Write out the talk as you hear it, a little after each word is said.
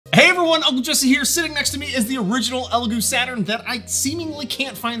everyone, Uncle Jesse here. Sitting next to me is the original Elegoo Saturn that I seemingly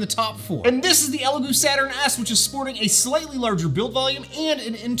can't find the top for. And this is the Elegoo Saturn S, which is sporting a slightly larger build volume and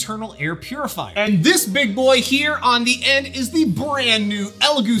an internal air purifier. And this big boy here on the end is the brand new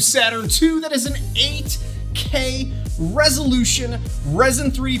Elegoo Saturn 2 that is an 8K resolution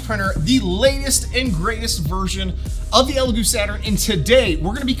Resin 3D printer, the latest and greatest version of the Elegoo Saturn. And today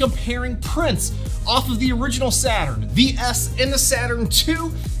we're gonna be comparing prints off of the original Saturn, the S, and the Saturn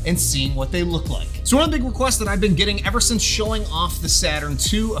 2, and seeing what they look like. So one of the big requests that I've been getting ever since showing off the Saturn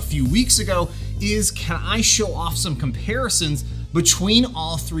 2 a few weeks ago is, can I show off some comparisons between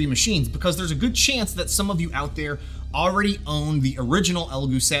all three machines? Because there's a good chance that some of you out there already own the original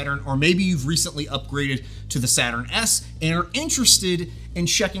Elegoo Saturn, or maybe you've recently upgraded to the Saturn S and are interested in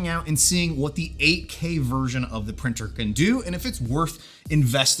checking out and seeing what the 8K version of the printer can do, and if it's worth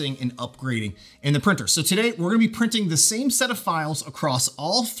investing in upgrading in the printer. So today we're gonna be printing the same set of files across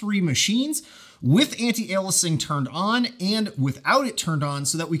all three machines with anti-aliasing turned on and without it turned on,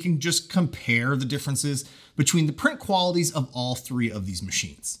 so that we can just compare the differences between the print qualities of all three of these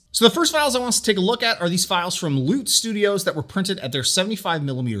machines. So the first files I want us to take a look at are these files from Loot Studios that were printed at their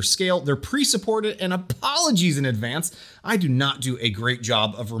 75mm scale. They're pre-supported, and apologies in advance, I do not do a great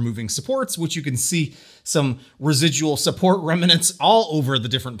job of removing supports, which you can see some residual support remnants all over the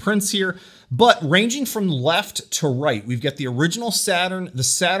different prints here. But ranging from left to right, we've got the original Saturn, the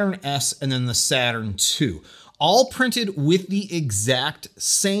Saturn S, and then the Saturn 2. All printed with the exact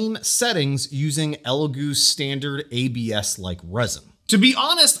same settings using Elegoo's standard ABS-like resin. To be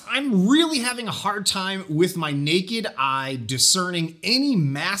honest, I'm really having a hard time with my naked eye discerning any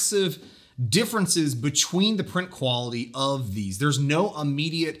massive differences between the print quality of these. There's no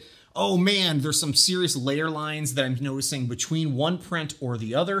immediate, oh man, there's some serious layer lines that I'm noticing between one print or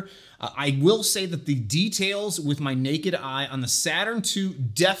the other. I will say that the details with my naked eye on the Saturn 2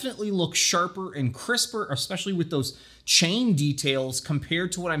 definitely look sharper and crisper, especially with those chain details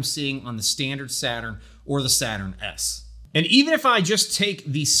compared to what I'm seeing on the standard Saturn or the Saturn S. And even if I just take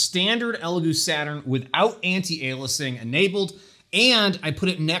the standard Elegoo Saturn without anti-aliasing enabled, and I put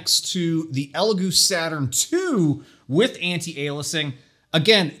it next to the Elegoo Saturn 2 with anti-aliasing,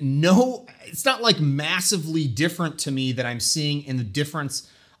 again, no, it's not like massively different to me that I'm seeing in the difference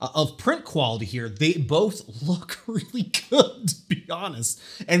of print quality here. They both look really good, to be honest.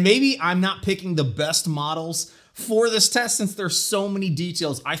 And maybe I'm not picking the best models for this test since there's so many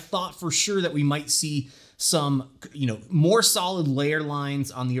details. I thought for sure that we might see some, more solid layer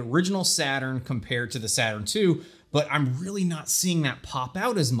lines on the original Saturn compared to the Saturn 2, but I'm really not seeing that pop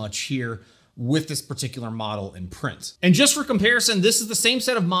out as much here with this particular model in print. And just for comparison, this is the same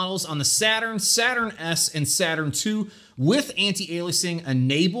set of models on the Saturn, Saturn S, and Saturn 2 with anti-aliasing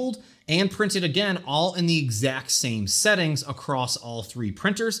enabled and printed again, all in the exact same settings across all three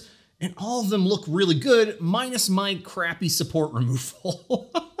printers. And all of them look really good, minus my crappy support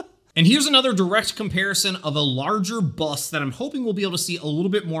removal. And here's another direct comparison of a larger bust that I'm hoping we'll be able to see a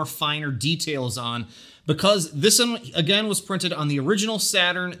little bit more finer details on, because this one, again, was printed on the original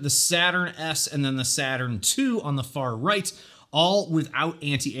Saturn, the Saturn S, and then the Saturn 2 on the far right, all without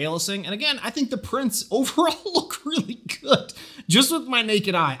anti-aliasing. And again, I think the prints overall look really good, just with my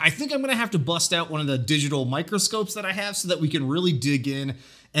naked eye. I think I'm gonna have to bust out one of the digital microscopes that I have so that we can really dig in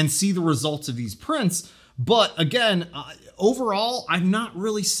and see the results of these prints. But again, overall, I'm not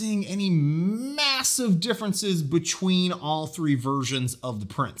really seeing any massive differences between all three versions of the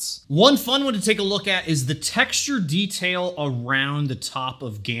prints. One fun one to take a look at is the texture detail around the top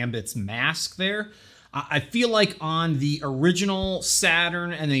of Gambit's mask there. I feel like on the original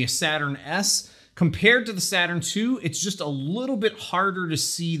Saturn and the Saturn S, compared to the Saturn 2, it's just a little bit harder to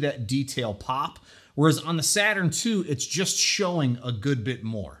see that detail pop. Whereas on the Saturn 2, it's just showing a good bit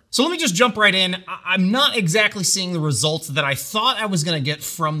more. So let me just jump right in. I'm not exactly seeing the results that I thought I was gonna get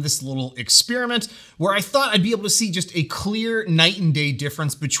from this little experiment, where I thought I'd be able to see just a clear night and day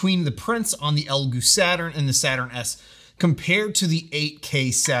difference between the prints on the Elegoo Saturn and the Saturn S compared to the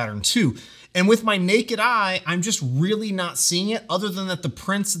 8K Saturn 2. And with my naked eye, I'm just really not seeing it, other than that the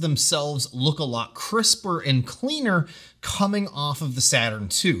prints themselves look a lot crisper and cleaner coming off of the Saturn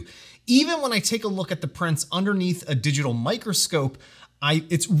 2. Even when I take a look at the prints underneath a digital microscope,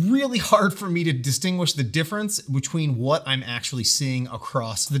 it's really hard for me to distinguish the difference between what I'm actually seeing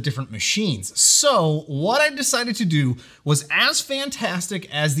across the different machines. So what I decided to do was, as fantastic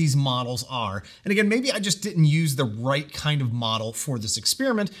as these models are, and again, maybe I just didn't use the right kind of model for this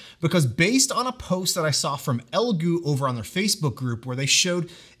experiment, because based on a post that I saw from Elegoo over on their Facebook group where they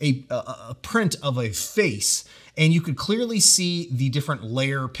showed a print of a face, and you could clearly see the different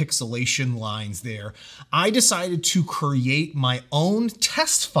layer pixelation lines there. I decided to create my own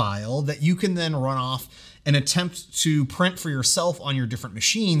test file that you can then run off and attempt to print for yourself on your different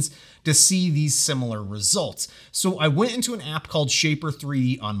machines to see these similar results. So I went into an app called Shaper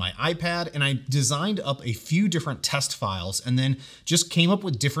 3D on my iPad, and I designed up a few different test files and then just came up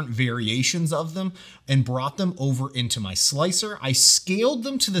with different variations of them and brought them over into my slicer. I scaled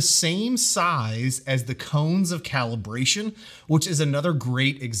them to the same size as the cones of calibration, which is another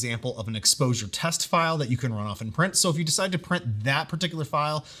great example of an exposure test file that you can run off and print. So if you decide to print that particular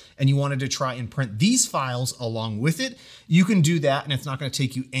file and you wanted to try and print these files along with it, you can do that, and it's not going to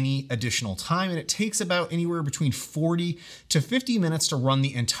take you any additional time, and it takes about anywhere between 40 to 50 minutes to run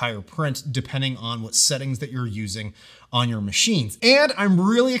the entire print, depending on what settings that you're using on your machines. And I'm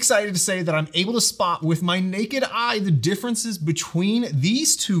really excited to say that I'm able to spot with my naked eye the differences between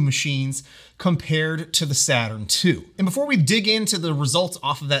these two machines compared to the Saturn II. And before we dig into the results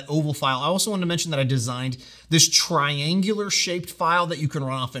off of that oval file, I also wanted to mention that I designed this triangular shaped file that you can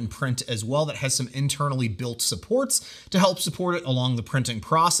run off and print as well, that has some internally built supports to help support it along the printing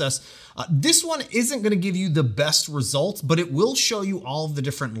process. This one isn't going to give you the best results, but it will show you all of the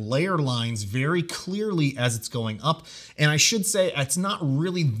different layer lines very clearly as it's going up. And I should say it's not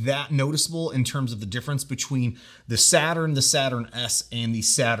really that noticeable in terms of the difference between the Saturn S, and the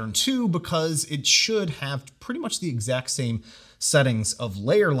Saturn II, because it should have pretty much the exact same settings of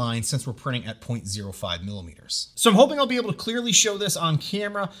layer lines since we're printing at 0.05 millimeters. So I'm hoping I'll be able to clearly show this on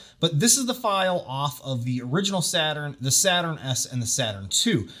camera, but this is the file off of the original Saturn, the Saturn S, and the Saturn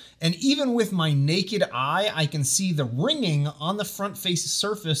II. And even with my naked eye, I can see the ringing on the front face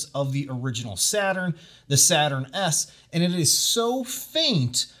surface of the original Saturn, the Saturn S, and it is so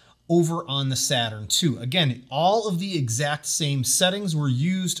faint over on the Saturn II. Again, all of the exact same settings were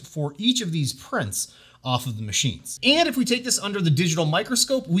used for each of these prints off of the machines. And if we take this under the digital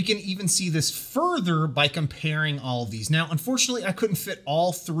microscope, we can even see this further by comparing all of these. Now, unfortunately, I couldn't fit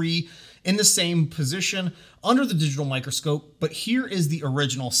all three in the same position under the digital microscope, but here is the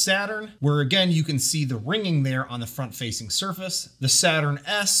original Saturn, where again, you can see the ringing there on the front-facing surface, the Saturn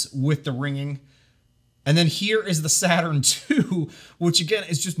S with the ringing, and then here is the Saturn II, which again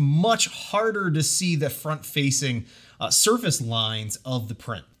is just much harder to see the front-facing surface lines of the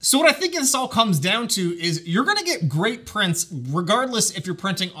print. So what I think this all comes down to is you're gonna get great prints regardless if you're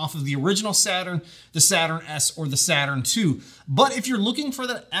printing off of the original Saturn, the Saturn S, or the Saturn II. But if you're looking for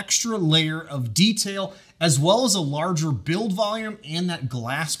that extra layer of detail, as well as a larger build volume and that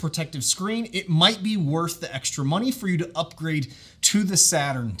glass protective screen, it might be worth the extra money for you to upgrade to the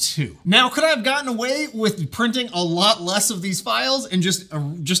Saturn II. Now, could I have gotten away with printing a lot less of these files and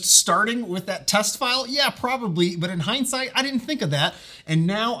just starting with that test file? Yeah, probably, but in hindsight, I didn't think of that. And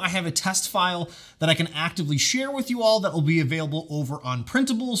now I have a test file that I can actively share with you all that will be available over on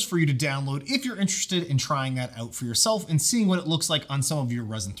Printables for you to download if you're interested in trying that out for yourself and seeing what it looks like on some of your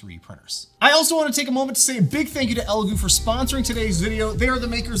Resin 3D printers. I also want to take a moment to say a big thank you to Elegoo for sponsoring today's video. They are the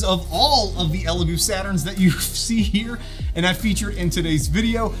makers of all of the Elegoo Saturns that you see here and I featured in today's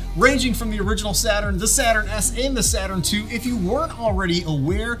video, ranging from the original Saturn, the Saturn S, and the Saturn II. If you weren't already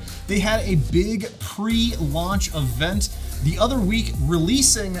aware, they had a big pre-launch event the other week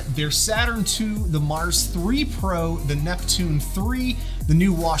releasing their Saturn II, the Mars 3 Pro, the Neptune 3, the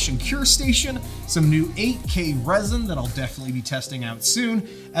new wash and cure station, some new 8K resin that I'll definitely be testing out soon,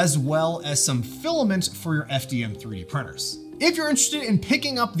 as well as some filament for your FDM 3D printers. If you're interested in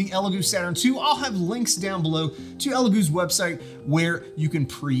picking up the Elegoo Saturn II, I'll have links down below to Elegoo's website where you can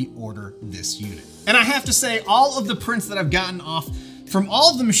pre-order this unit. And I have to say, all of the prints that I've gotten off from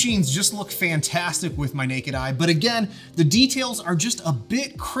all of the machines just look fantastic with my naked eye, but again, the details are just a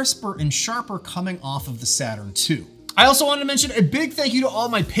bit crisper and sharper coming off of the Saturn II. I also wanted to mention a big thank you to all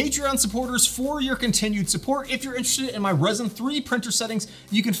my Patreon supporters for your continued support. If you're interested in my Resin 3 printer settings,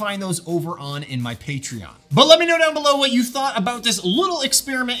 you can find those over on in my Patreon. But let me know down below what you thought about this little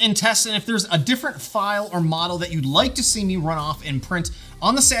experiment and test, and if there's a different file or model that you'd like to see me run off and print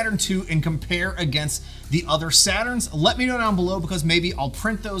on the Saturn II and compare against the other Saturns, let me know down below, because maybe I'll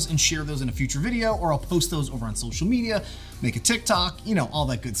print those and share those in a future video, or I'll post those over on social media, make a TikTok, you know, all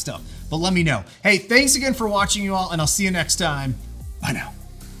that good stuff. But let me know. Hey, thanks again for watching, you all, and I'll see you next time. Bye now.